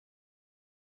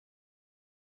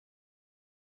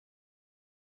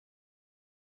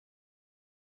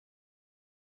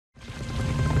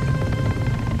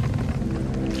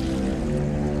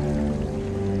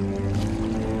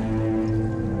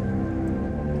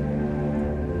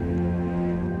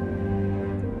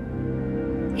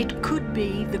It could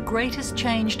be the greatest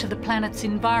change to the planet's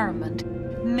environment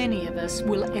many of us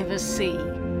will ever see.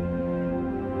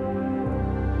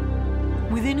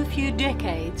 Within a few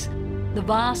decades, the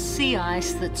vast sea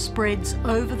ice that spreads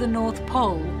over the North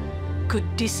Pole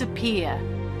could disappear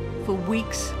for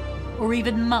weeks or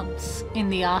even months in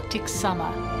the Arctic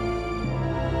summer.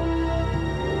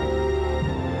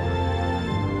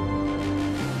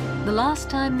 The last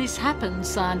time this happened,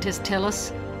 scientists tell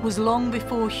us, was long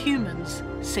before humans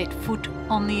set foot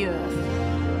on the Earth.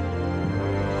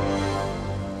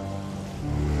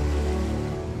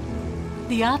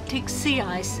 The Arctic sea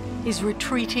ice is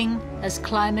retreating as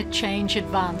climate change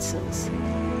advances.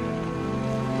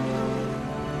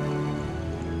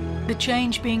 The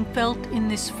change being felt in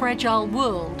this fragile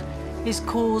world is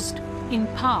caused in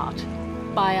part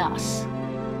by us.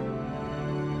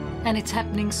 And it's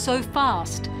happening so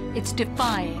fast, it's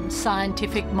defying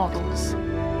scientific models.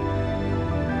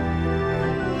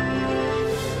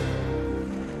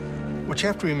 What you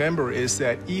have to remember is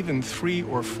that even 3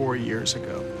 or 4 years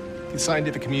ago, the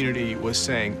scientific community was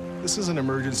saying, this is an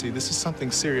emergency, this is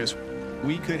something serious.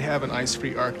 We could have an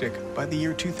ice-free Arctic by the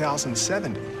year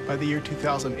 2070, by the year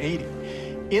 2080.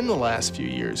 In the last few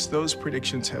years, those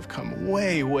predictions have come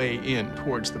way, way in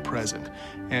towards the present.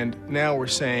 And now we're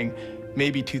saying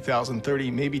maybe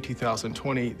 2030, maybe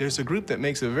 2020. There's a group that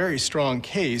makes a very strong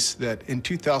case that in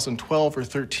 2012 or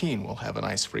 13, we'll have an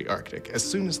ice-free Arctic, as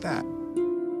soon as that.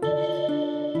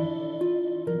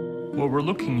 Well, we're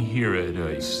looking here at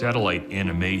a satellite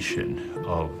animation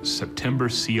of September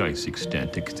sea ice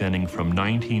extent extending from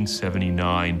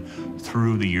 1979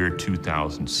 through the year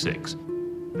 2006.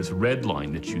 This red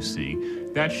line that you see,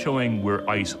 that's showing where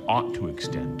ice ought to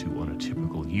extend to on a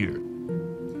typical year.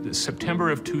 The September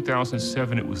of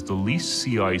 2007, it was the least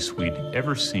sea ice we'd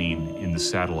ever seen in the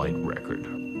satellite record.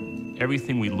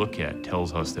 Everything we look at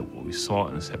tells us that what we saw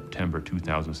in September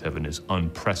 2007 is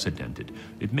unprecedented.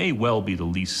 It may well be the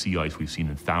least sea ice we've seen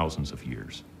in thousands of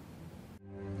years.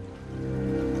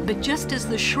 But just as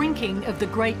the shrinking of the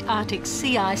great Arctic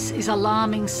sea ice is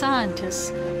alarming scientists,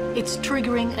 it's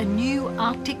triggering a new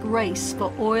Arctic race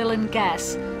for oil and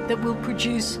gas that will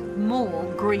produce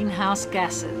more greenhouse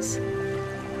gases.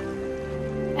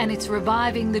 And it's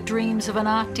reviving the dreams of an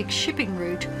Arctic shipping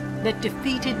route that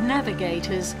defeated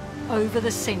navigators over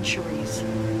the centuries.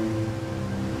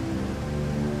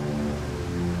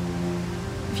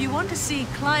 If you want to see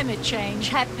climate change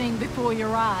happening before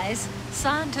your eyes,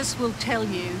 scientists will tell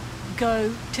you,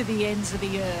 go to the ends of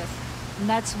the Earth. And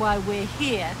that's why we're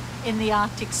here in the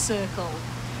Arctic Circle.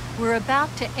 We're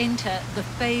about to enter the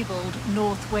fabled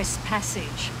Northwest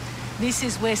Passage. This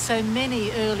is where so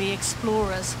many early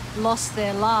explorers lost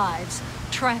their lives,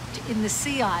 trapped in the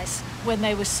sea ice when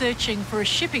they were searching for a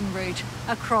shipping route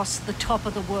across the top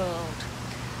of the world.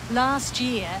 Last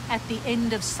year, at the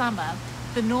end of summer,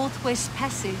 the Northwest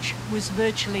Passage was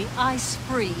virtually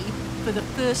ice-free for the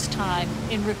first time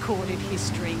in recorded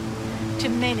history. To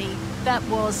many, that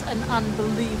was an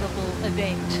unbelievable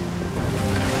event.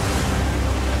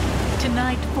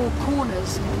 Tonight, Four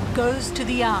Corners goes to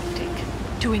the Arctic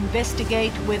to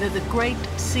investigate whether the great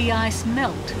sea ice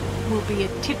melt will be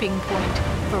a tipping point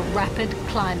for rapid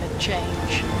climate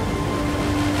change.